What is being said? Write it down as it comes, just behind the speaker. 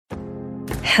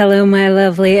Hello, my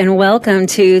lovely, and welcome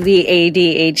to the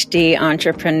ADHD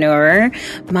Entrepreneur.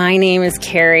 My name is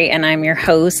Carrie, and I'm your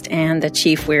host and the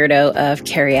chief weirdo of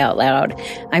Carrie Out Loud.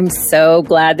 I'm so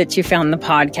glad that you found the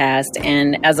podcast.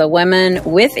 And as a woman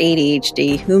with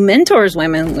ADHD who mentors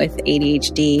women with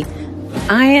ADHD,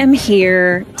 I am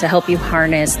here to help you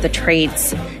harness the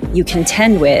traits you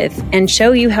contend with and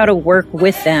show you how to work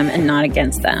with them and not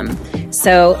against them.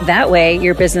 So that way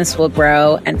your business will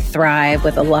grow and thrive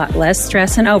with a lot less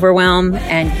stress and overwhelm,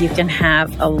 and you can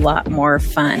have a lot more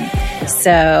fun.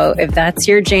 So if that's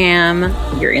your jam,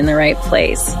 you're in the right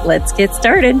place. Let's get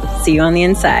started. See you on the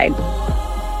inside.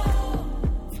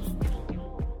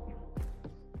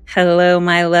 Hello,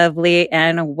 my lovely,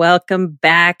 and welcome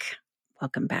back.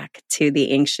 Welcome back to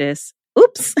the anxious.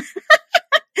 Oops.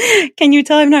 Can you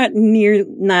tell I'm not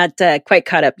quite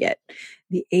caught up yet?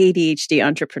 The ADHD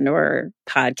Entrepreneur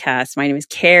podcast. My name is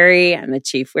Carrie. I'm the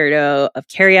chief weirdo of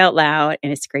Carrie Out Loud,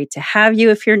 and it's great to have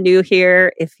you if you're new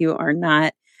here. If you are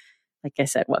not, like I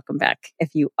said, welcome back.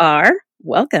 If you are,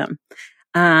 welcome.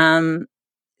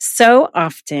 So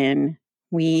often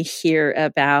we hear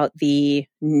about the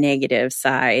negative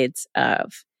sides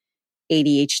of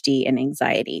ADHD and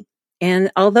anxiety.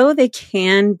 And although they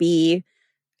can be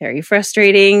very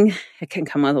frustrating, it can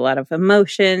come with a lot of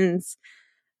emotions.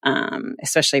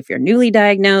 Especially if you're newly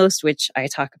diagnosed, which I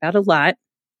talk about a lot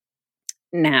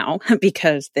now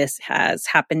because this has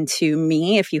happened to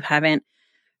me. If you haven't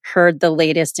heard the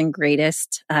latest and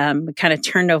greatest, we kind of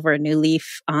turned over a new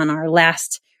leaf on our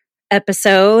last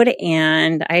episode,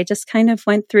 and I just kind of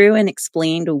went through and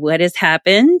explained what has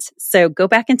happened. So go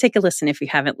back and take a listen if you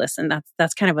haven't listened.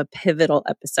 That's kind of a pivotal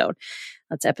episode.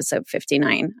 That's episode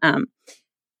 59.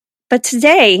 But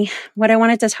today, what I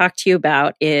wanted to talk to you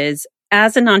about is,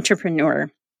 as an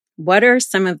entrepreneur, what are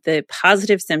some of the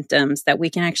positive symptoms that we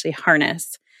can actually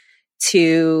harness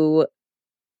to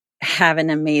have an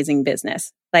amazing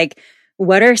business? Like,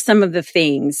 what are some of the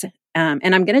things?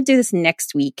 And I'm going to do this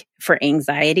next week for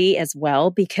anxiety as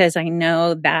well, because I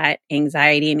know that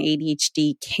anxiety and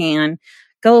ADHD can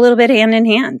go a little bit hand in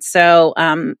hand. So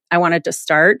I wanted to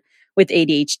start with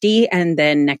ADHD, and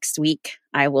then next week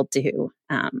I will do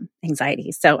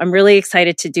anxiety. So I'm really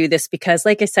excited to do this because,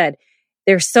 like I said,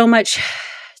 there's so much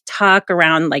talk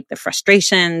around like the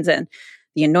frustrations and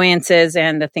the annoyances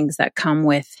and the things that come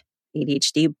with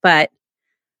ADHD. But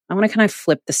I want to kind of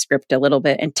flip the script a little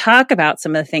bit and talk about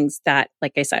some of the things that,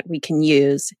 like I said, we can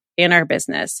use in our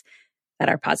business that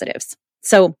are positives.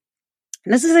 So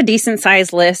this is a decent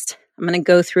sized list. I'm going to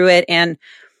go through it and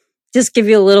just give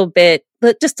you a little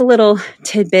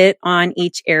tidbit on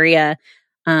each area.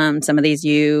 Some of these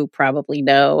you probably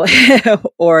know,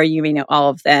 or you may know all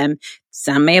of them.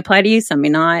 Some may apply to you, some may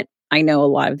not. I know a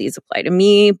lot of these apply to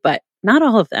me, but not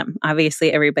all of them.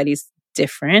 Obviously, everybody's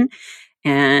different.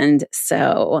 And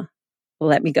so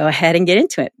let me go ahead and get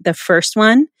into it. The first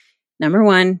one, number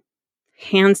one,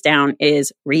 hands down,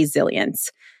 is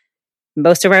resilience.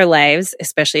 Most of our lives,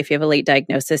 especially if you have a late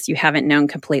diagnosis, you haven't known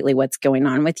completely what's going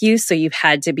on with you. So you've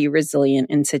had to be resilient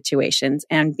in situations.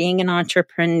 And being an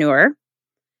entrepreneur,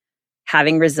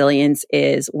 having resilience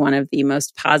is one of the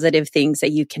most positive things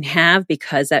that you can have,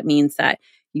 because that means that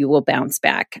you will bounce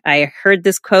back. I heard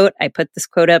this quote. I put this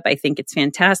quote up. I think it's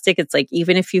fantastic. It's like,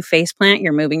 even if you face plant,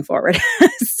 you're moving forward.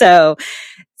 So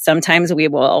sometimes we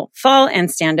will fall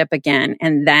and stand up again.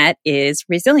 And that is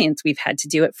resilience. We've had to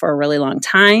do it for a really long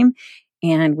time.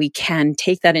 And we can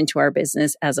take that into our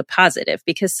business as a positive,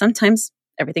 because sometimes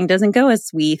everything doesn't go as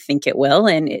we think it will.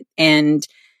 And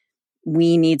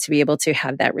we need to be able to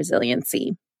have that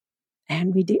resiliency.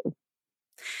 And we do.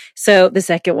 So the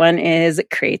second one is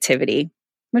creativity.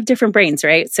 We have different brains,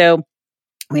 right? So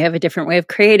we have a different way of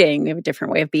creating. We have a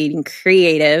different way of being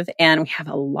creative, and we have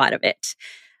a lot of it.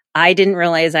 I didn't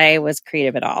realize I was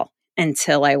creative at all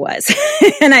until I was.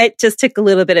 And it just took a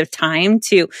little bit of time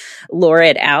to lure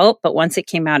it out. But once it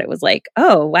came out, it was like,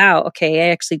 oh, wow, okay,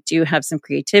 I actually do have some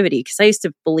creativity. Because I used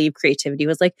to believe creativity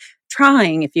was like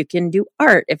drawing, if you can do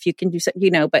art, if you can do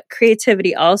something, but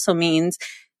creativity also means,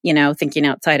 thinking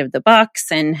outside of the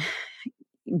box and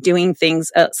doing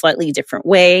things a slightly different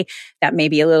way that may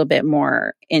be a little bit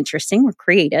more interesting or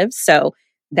creative. So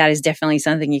that is definitely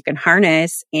something you can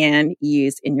harness and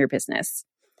use in your business.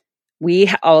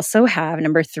 We also have,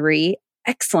 number 3,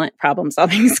 excellent problem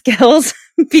solving skills,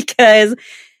 because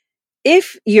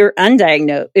if you were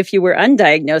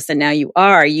undiagnosed and now you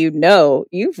are,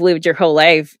 you've lived your whole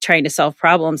life trying to solve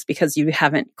problems because you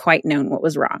haven't quite known what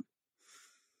was wrong.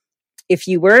 If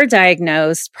you were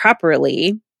diagnosed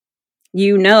properly,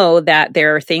 you know that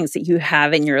there are things that you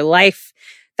have in your life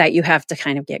that you have to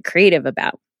kind of get creative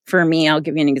about. For me, I'll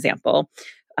give you an example.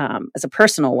 as a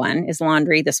personal one is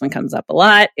laundry. This one comes up a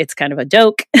lot. It's kind of a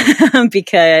joke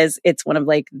because it's one of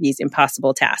like these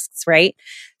impossible tasks, right?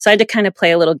 So I had to kind of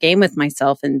play a little game with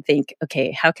myself and think,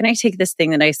 okay, how can I take this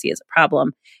thing that I see as a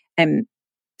problem and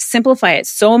simplify it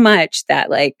so much that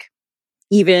like,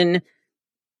 even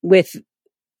with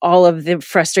all of the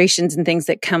frustrations and things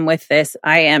that come with this,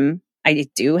 I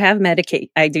do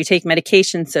take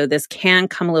medication. So this can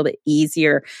come a little bit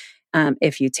easier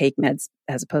if you take meds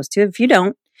as opposed to if you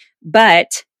don't.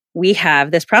 But we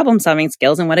have this problem solving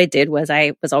skills. And what I did was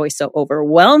I was always so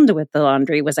overwhelmed with the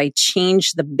laundry was I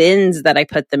changed the bins that I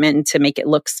put them in to make it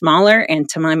look smaller. And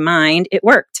to my mind, it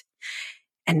worked.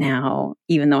 And now,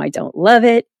 even though I don't love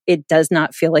it, it does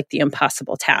not feel like the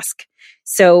impossible task.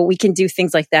 So we can do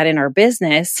things like that in our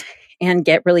business and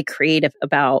get really creative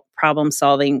about problem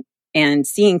solving and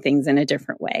seeing things in a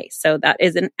different way. So that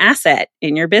is an asset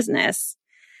in your business.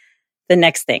 The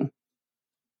next thing,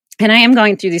 and I am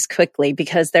going through these quickly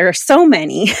because there are so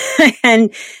many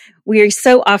and we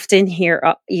so often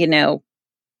hear,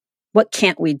 what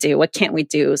can't we do? What can't we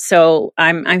do? So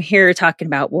I'm here talking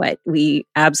about what we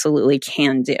absolutely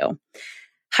can do.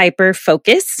 Hyper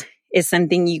focus is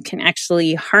something you can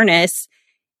actually harness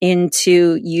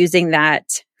into using that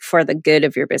for the good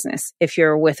of your business. If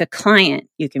you're with a client,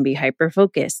 you can be hyper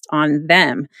focused on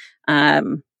them.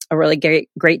 A really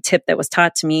great tip that was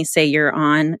taught to me, say you're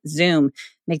on Zoom,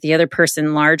 make the other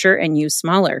person larger and you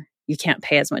smaller. You can't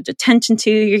pay as much attention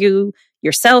to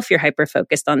yourself. You're hyper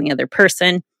focused on the other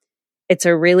person. It's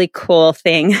a really cool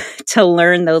thing to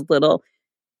learn those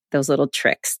little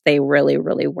tricks. They really,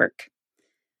 really work.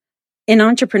 In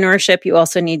entrepreneurship, you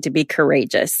also need to be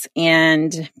courageous.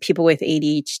 And people with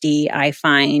ADHD, I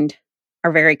find,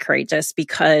 are very courageous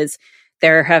because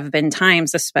there have been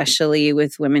times, especially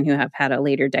with women who have had a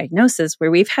later diagnosis, where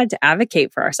we've had to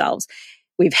advocate for ourselves.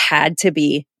 We've had to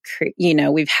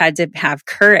we've had to have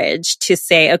courage to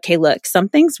say, okay, look,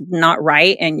 something's not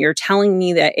right. And you're telling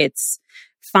me that it's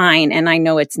fine. And I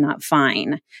know it's not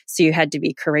fine. So you had to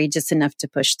be courageous enough to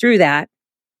push through that.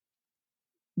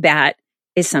 That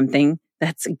is something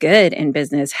that's good in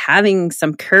business. Having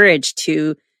some courage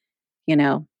to,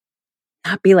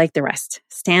 not be like the rest,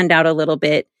 stand out a little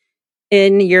bit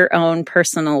in your own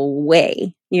personal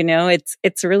way.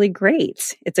 It's really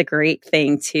great. It's a great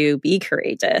thing to be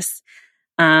courageous.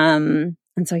 And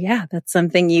so, yeah, that's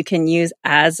something you can use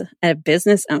as a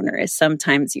business owner is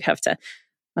sometimes you have to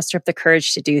muster up the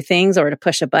courage to do things or to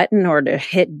push a button or to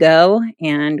hit go.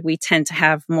 And we tend to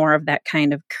have more of that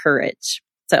kind of courage.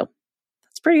 So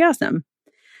that's pretty awesome.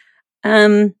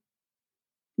 We're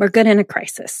good in a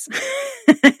crisis.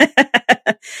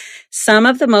 Some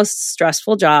of the most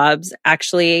stressful jobs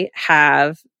actually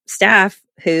have staff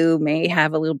who may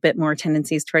have a little bit more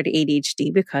tendencies toward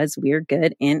ADHD because we're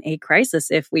good in a crisis.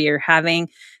 If we are having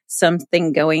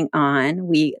something going on,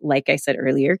 we, like I said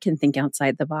earlier, can think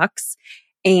outside the box.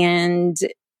 And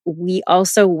we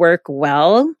also work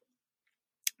well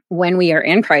when we are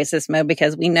in crisis mode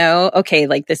because we know, okay,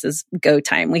 like this is go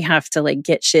time. We have to like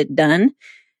get shit done.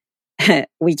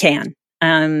 We can.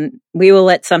 We will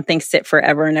let something sit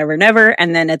forever and ever and ever.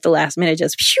 And then at the last minute,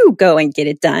 just go and get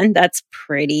it done. That's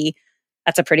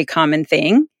a pretty common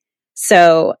thing.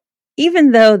 So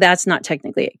even though that's not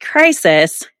technically a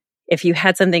crisis, if you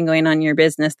had something going on in your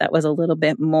business that was a little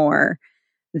bit more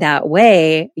that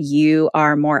way, you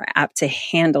are more apt to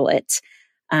handle it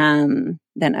than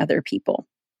other people.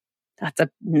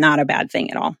 That's not a bad thing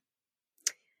at all.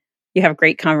 You have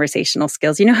great conversational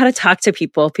skills. You know how to talk to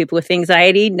people. People with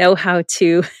anxiety know how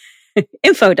to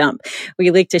info dump.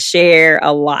 We like to share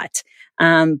a lot.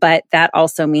 But that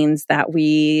also means that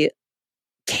we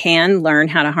can learn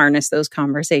how to harness those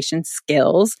conversation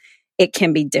skills. It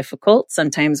can be difficult.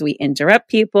 Sometimes we interrupt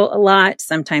people a lot.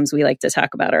 Sometimes we like to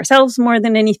talk about ourselves more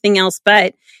than anything else.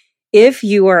 But if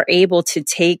you are able to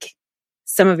take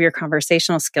some of your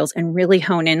conversational skills and really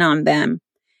hone in on them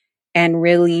and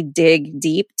really dig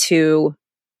deep to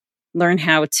learn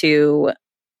how to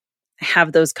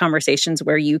have those conversations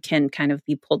where you can kind of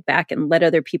be pulled back and let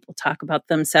other people talk about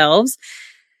themselves.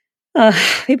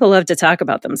 People love to talk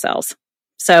about themselves.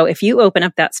 So if you open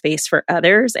up that space for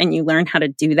others and you learn how to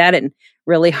do that and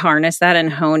really harness that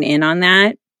and hone in on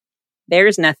that,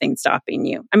 there's nothing stopping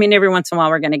you. I mean, every once in a while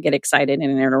we're going to get excited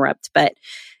and interrupt, but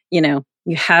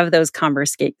you have those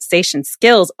conversation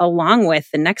skills along with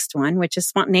the next one, which is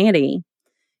spontaneity.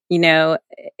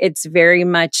 It's very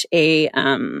much a,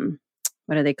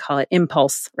 what do they call it?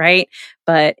 Impulse, right?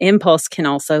 But impulse can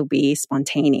also be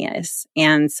spontaneous.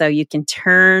 And so you can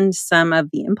turn some of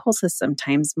the impulses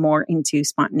sometimes more into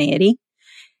spontaneity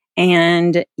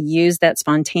and use that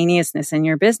spontaneousness in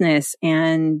your business.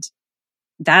 And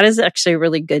that is actually a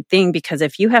really good thing, because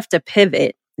if you have to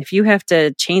pivot, if you have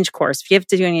to change course, if you have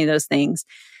to do any of those things,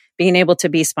 being able to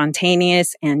be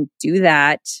spontaneous and do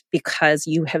that because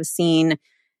you have seen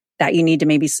that you need to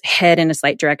maybe head in a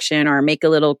slight direction or make a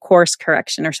little course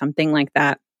correction or something like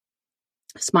that.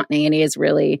 Spontaneity is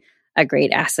really a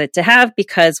great asset to have,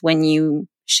 because when you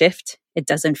shift, it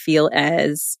doesn't feel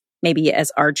as maybe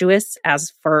as arduous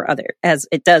as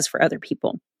it does for other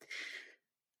people.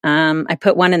 I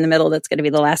put one in the middle that's going to be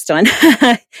the last one.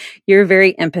 You're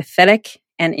very empathetic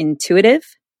and intuitive,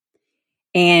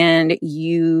 and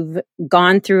you've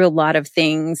gone through a lot of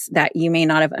things that you may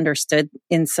not have understood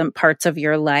in some parts of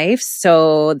your life.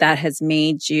 So that has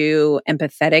made you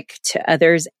empathetic to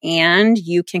others, and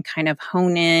you can kind of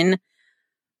hone in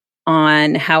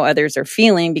on how others are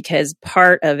feeling, because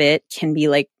part of it can be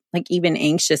like even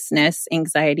anxiousness,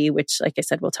 anxiety, which, like I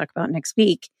said, we'll talk about next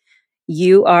week.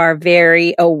 You are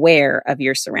very aware of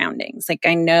your surroundings. Like,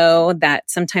 I know that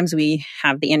sometimes we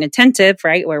have the inattentive,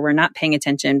 right, where we're not paying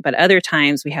attention, but other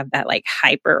times we have that like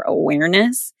hyper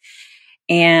awareness.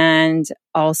 And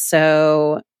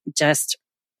also just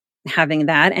having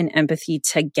that and empathy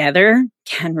together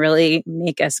can really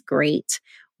make us great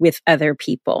with other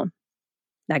people.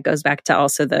 That goes back to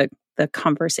also the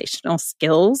conversational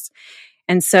skills.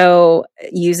 And so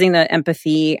using the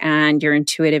empathy and your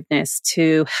intuitiveness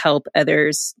to help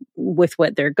others with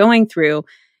what they're going through,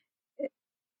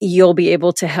 you'll be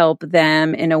able to help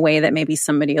them in a way that maybe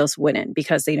somebody else wouldn't,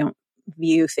 because they don't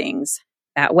view things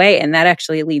that way. And that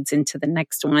actually leads into the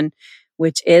next one,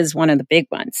 which is one of the big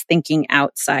ones, thinking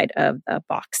outside of the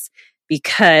box,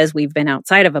 because we've been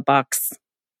outside of a box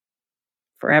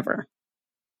forever.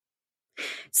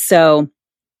 So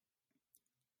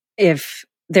if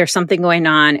there's something going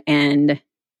on and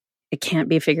it can't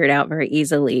be figured out very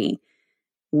easily,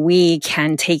 we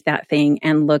can take that thing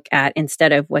and look at,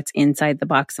 instead of what's inside the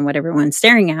box and what everyone's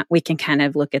staring at, we can kind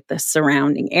of look at the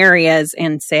surrounding areas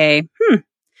and say,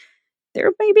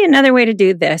 there may be another way to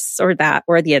do this or that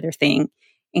or the other thing,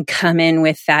 and come in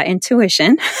with that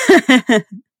intuition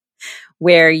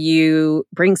where you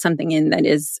bring something in that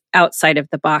is outside of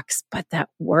the box, but that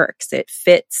works. It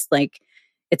fits, like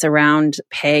it's a round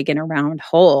peg in a round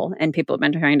hole, and people have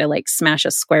been trying to like smash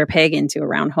a square peg into a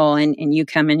round hole, and you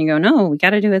come in and you go, no, we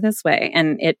got to do it this way.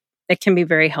 And it can be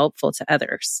very helpful to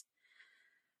others.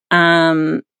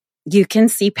 You can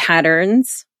see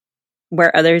patterns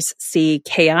where others see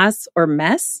chaos or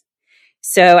mess.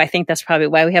 So I think that's probably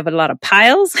why we have a lot of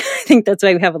piles. I think that's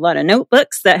why we have a lot of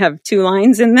notebooks that have 2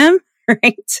 lines in them,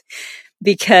 right?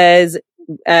 Because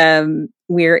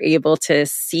we're able to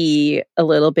see a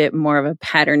little bit more of a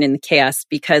pattern in the chaos,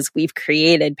 because we've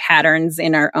created patterns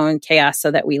in our own chaos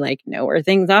so that we like know where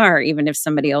things are. Even if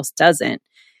somebody else doesn't,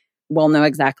 we'll know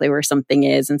exactly where something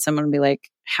is. And someone will be like,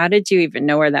 how did you even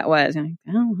know where that was? And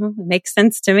I'm like, oh, well, it makes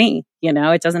sense to me. You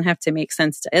know, it doesn't have to make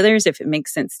sense to others if it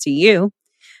makes sense to you.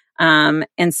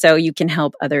 And so you can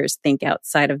help others think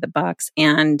outside of the box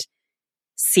and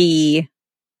see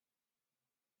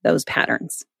those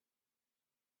patterns.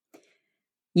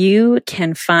 You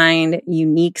can find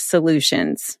unique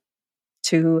solutions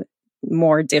to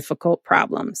more difficult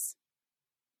problems.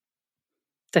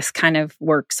 This kind of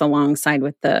works alongside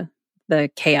with the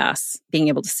chaos, being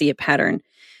able to see a pattern.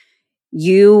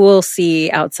 You will see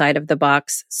outside of the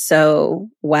box so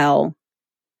well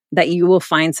that you will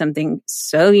find something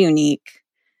so unique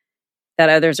that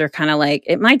others are kind of like,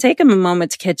 it might take them a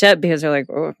moment to catch up, because they're like,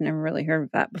 oh, I've never really heard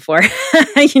of that before.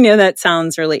 That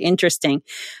sounds really interesting.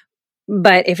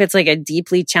 But if it's like a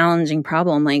deeply challenging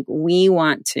problem, like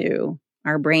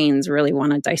our brains really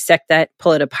want to dissect that,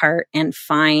 pull it apart, and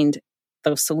find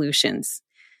those solutions.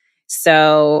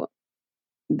 So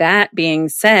that being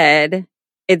said,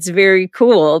 it's very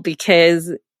cool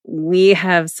because we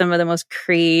have some of the most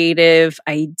creative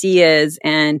ideas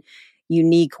and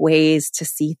unique ways to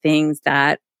see things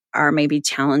that are maybe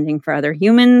challenging for other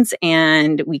humans.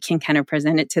 And we can kind of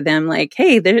present it to them like,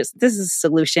 hey, this is a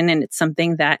solution, and it's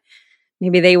something that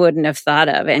maybe they wouldn't have thought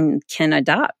of and can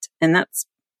adopt. And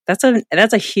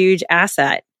that's a huge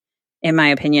asset, in my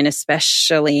opinion,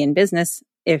 especially in business,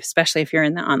 especially if you're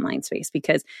in the online space,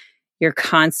 because you're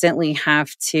constantly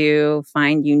have to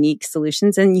find unique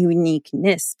solutions and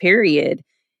uniqueness, period,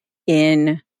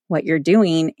 in what you're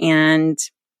doing. And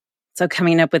so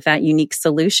coming up with that unique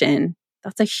solution,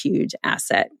 that's a huge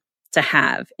asset to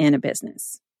have in a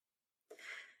business.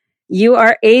 You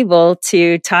are able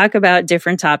to talk about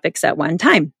different topics at one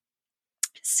time.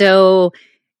 So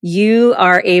you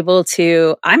are able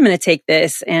to, I'm going to take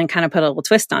this and kind of put a little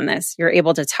twist on this. You're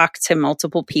able to talk to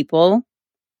multiple people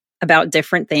about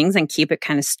different things and keep it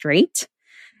kind of straight.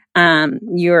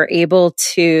 You're able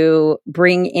to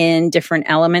bring in different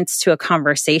elements to a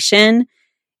conversation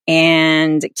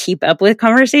and keep up with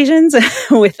conversations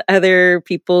with other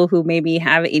people who maybe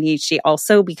have ADHD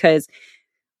also, because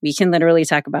we can literally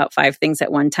talk about 5 things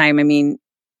at one time. I mean,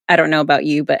 I don't know about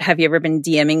you, but have you ever been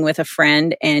DMing with a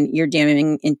friend and you're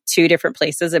DMing in 2 different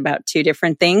places about 2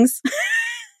 different things?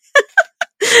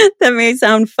 That may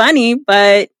sound funny,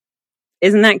 but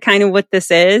isn't that kind of what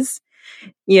this is?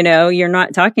 You know, you're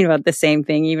not talking about the same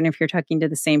thing, even if you're talking to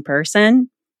the same person,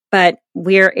 but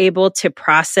we're able to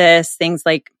process things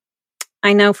like,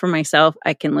 I know for myself,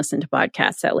 I can listen to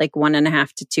podcasts at like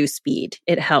 1.5 to 2 speed.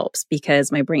 It helps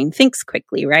because my brain thinks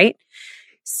quickly, right?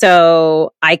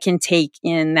 So I can take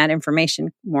in that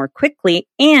information more quickly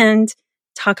and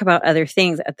talk about other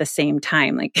things at the same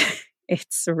time. Like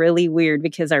it's really weird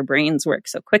because our brains work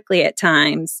so quickly at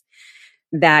times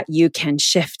that you can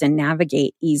shift and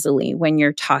navigate easily when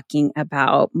you're talking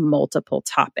about multiple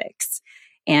topics.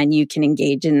 And you can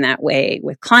engage in that way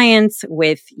with clients,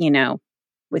 with,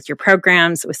 with your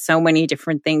programs, with so many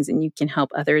different things, and you can help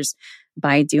others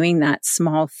by doing that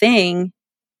small thing.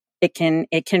 It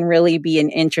can really be an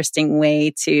interesting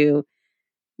way to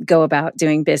go about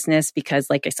doing business because,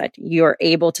 like I said, you're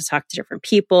able to talk to different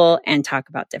people and talk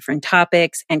about different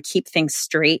topics and keep things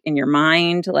straight in your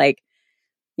mind. Like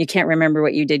you can't remember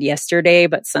what you did yesterday,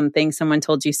 but something someone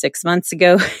told you 6 months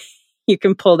ago, you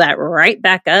can pull that right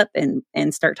back up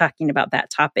and start talking about that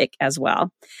topic as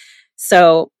well.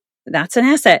 So that's an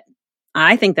asset.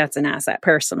 I think that's an asset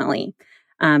personally,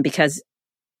 because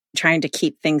trying to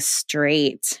keep things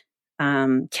straight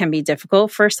can be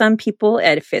difficult for some people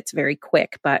if it's very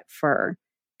quick. But for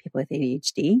people with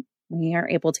ADHD, we are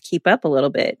able to keep up a little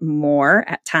bit more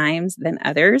at times than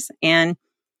others. And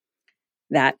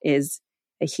that is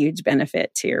a huge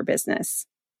benefit to your business.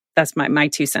 That's my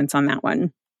 2 cents on that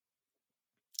one.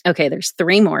 Okay, there's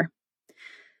 3 more.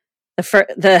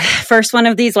 The first one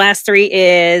of these last 3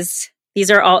 is,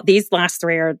 these last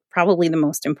 3 are probably the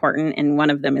most important. And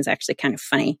one of them is actually kind of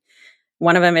funny.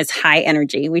 One of them is high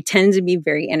energy. We tend to be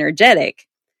very energetic,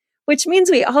 which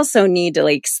means we also need to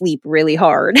like sleep really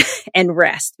hard and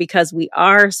rest because we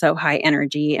are so high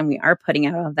energy and we are putting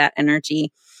out all of that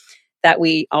energy that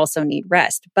we also need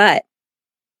rest. But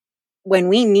when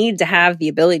we need to have the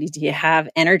ability to have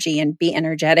energy and be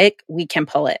energetic, we can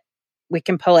pull it. We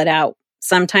can pull it out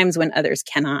sometimes when others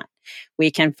cannot.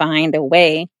 We can find a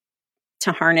way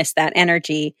to harness that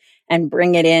energy and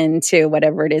bring it into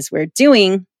whatever it is we're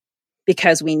doing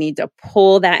because we need to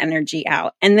pull that energy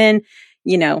out. And then,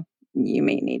 you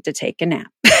may need to take a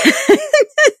nap.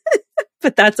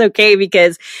 But that's okay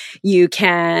because you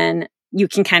can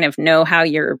kind of know how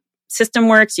your system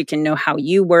works, you can know how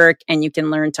you work, and you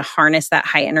can learn to harness that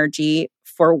high energy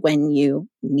for when you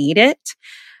need it,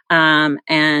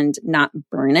 and not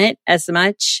burn it as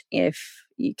much. If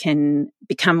you can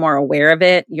become more aware of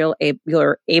it,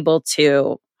 you're able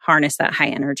to harness that high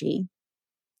energy.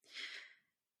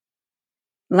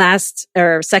 Last,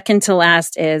 or second to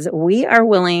last, is we are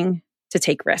willing to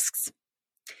take risks.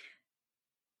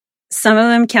 Some of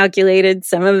them calculated,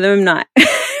 some of them not.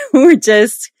 We're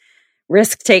just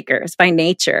risk takers by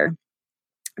nature.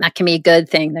 That can be a good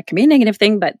thing. That can be a negative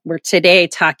thing, but we're today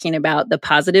talking about the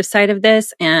positive side of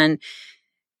this. And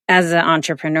as an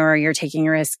entrepreneur, you're taking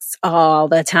risks all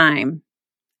the time.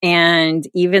 And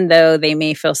even though they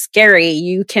may feel scary,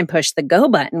 you can push the go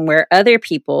button where other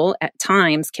people at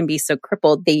times can be so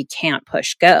crippled they can't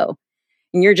push go.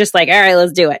 And you're just like, all right,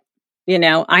 let's do it.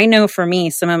 I know for me,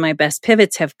 some of my best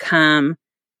pivots have come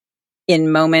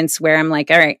in moments where I'm like,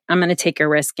 all right, I'm going to take a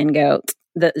risk and go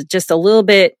just a little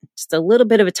bit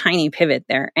of a tiny pivot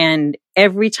there. And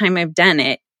every time I've done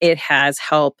it, it has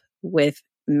helped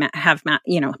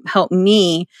help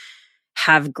me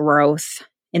have growth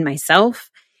in myself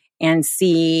and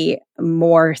see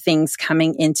more things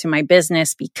coming into my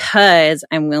business because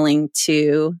I'm willing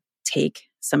to take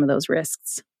some of those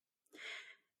risks.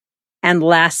 And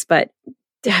last, but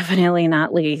definitely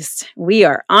not least, we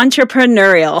are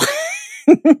entrepreneurial.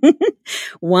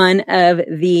 One of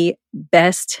the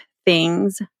best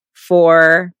things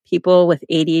for people with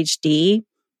ADHD,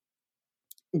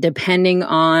 depending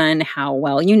on how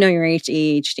well you know your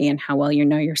ADHD and how well you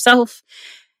know yourself.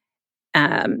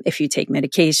 If you take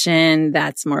medication,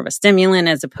 that's more of a stimulant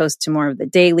as opposed to more of the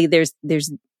daily. There's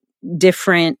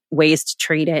different ways to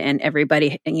treat it, and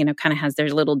everybody, kind of has their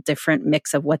little different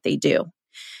mix of what they do.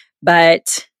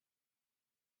 But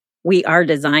we are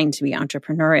designed to be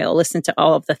entrepreneurial. Listen to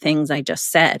all of the things I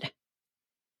just said,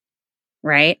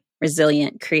 right?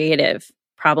 Resilient, creative,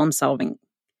 problem solving,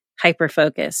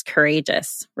 hyper-focused,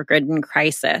 courageous. We're good in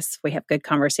crisis. We have good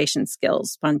conversation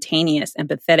skills, spontaneous,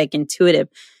 empathetic, intuitive,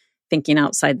 thinking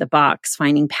outside the box,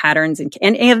 finding patterns. And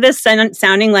any of this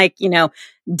sounding like,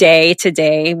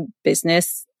 day-to-day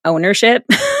business ownership.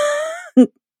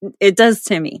 It does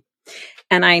to me.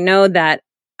 And I know that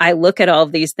I look at all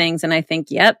of these things and I think,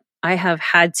 yep, I have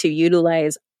had to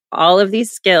utilize all of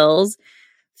these skills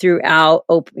throughout,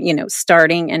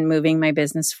 starting and moving my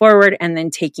business forward, and then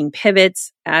taking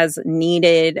pivots as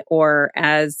needed or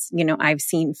as, I've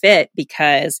seen fit,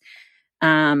 because,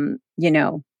 I've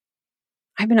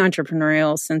been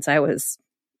entrepreneurial since I was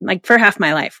for half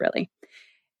my life, really.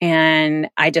 And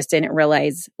I just didn't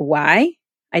realize why.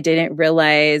 I didn't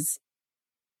realize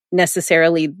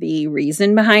necessarily the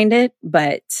reason behind it,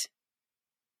 but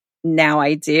now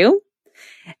I do.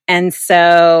 And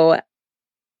so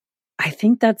I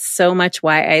think that's so much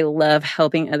why I love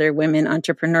helping other women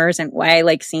entrepreneurs, and why I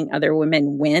like seeing other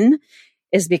women win,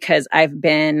 is because I've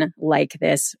been like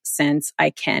this since I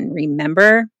can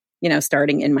remember,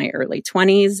 starting in my early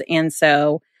 20s. And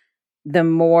so the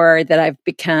more that I've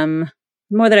come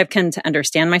to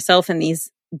understand myself and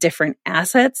these different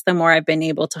assets, the more I've been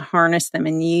able to harness them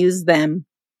and use them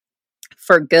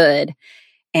for good.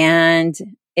 And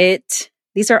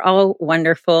these are all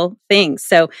wonderful things.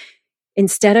 So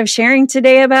instead of sharing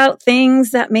today about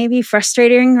things that may be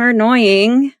frustrating or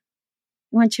annoying,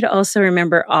 I want you to also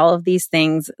remember all of these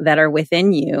things that are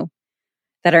within you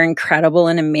that are incredible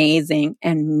and amazing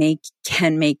and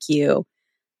can make you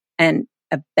a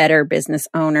better business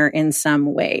owner in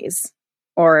some ways,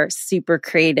 or super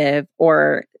creative,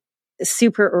 or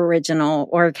super original,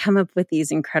 or come up with these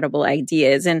incredible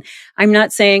ideas. And I'm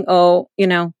not saying,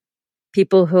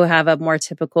 people who have a more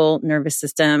typical nervous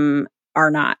system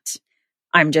are not.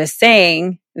 I'm just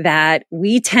saying that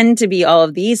we tend to be all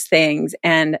of these things,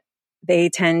 and they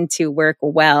tend to work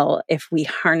well if we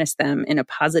harness them in a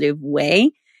positive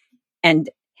way and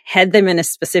head them in a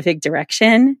specific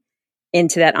direction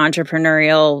into that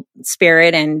entrepreneurial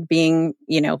spirit, and being,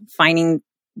 finding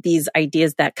these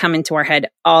ideas that come into our head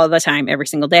all the time, every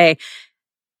single day,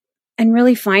 and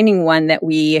really finding one that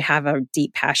we have a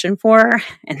deep passion for,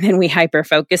 and then we hyper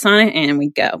focus on it and we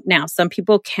go. Now, some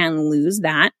people can lose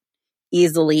that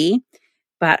easily,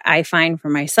 but I find for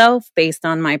myself, based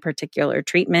on my particular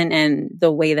treatment and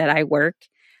the way that I work,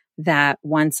 that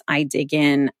once I dig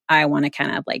in, I want to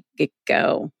kind of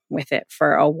go with it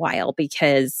for a while,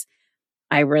 because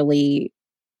I really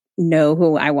know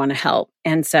who I want to help.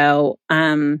 And so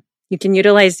you can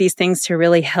utilize these things to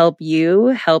really help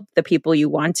the people you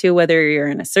want to, whether you're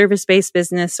in a service-based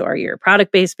business or you're a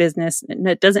product-based business.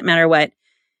 It doesn't matter what.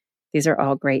 These are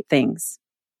all great things.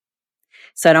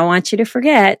 So I don't want you to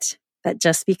forget that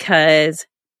just because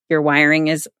your wiring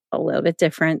is a little bit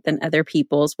different than other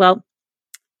people's, well,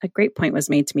 a great point was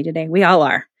made to me today. We all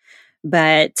are.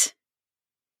 But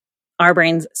our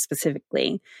brains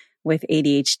specifically with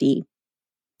ADHD,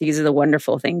 these are the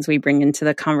wonderful things we bring into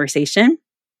the conversation.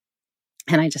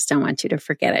 And I just don't want you to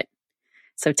forget it.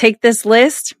 So take this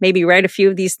list, maybe write a few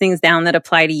of these things down that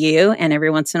apply to you. And every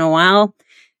once in a while,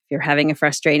 if you're having a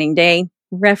frustrating day,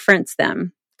 reference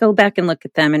them. Go back and look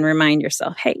at them and remind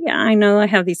yourself, hey, yeah, I know I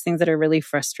have these things that are really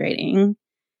frustrating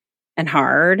and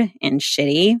hard and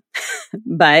shitty,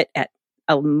 but at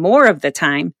more of the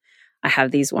time, I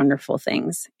have these wonderful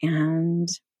things. And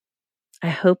I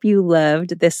hope you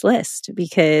loved this list,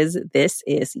 because this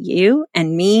is you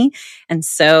and me and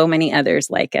so many others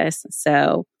like us.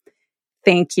 So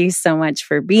thank you so much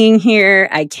for being here.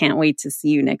 I can't wait to see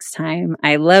you next time.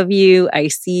 I love you. I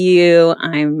see you.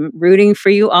 I'm rooting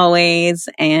for you always.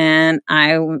 And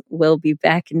I will be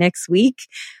back next week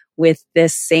with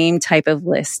this same type of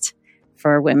list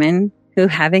for women who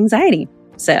have anxiety.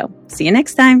 So see you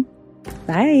next time.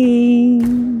 Bye.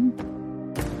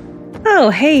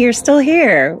 Oh, hey, you're still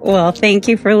here. Well, thank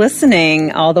you for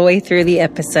listening all the way through the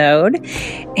episode.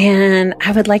 And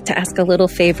I would like to ask a little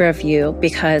favor of you,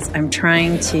 because I'm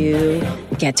trying to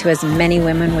get to as many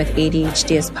women with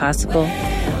ADHD as possible.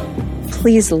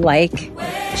 Please like,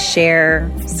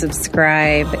 share,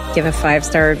 subscribe, give a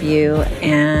 5-star review,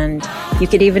 and you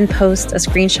could even post a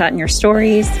screenshot in your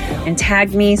stories and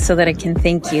tag me so that I can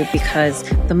thank you, because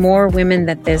the more women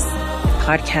that this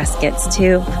podcast gets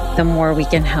to, the more we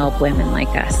can help women like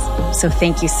us. So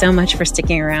thank you so much for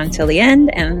sticking around till the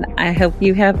end, and I hope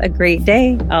you have a great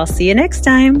day. I'll see you next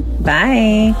time.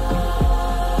 Bye.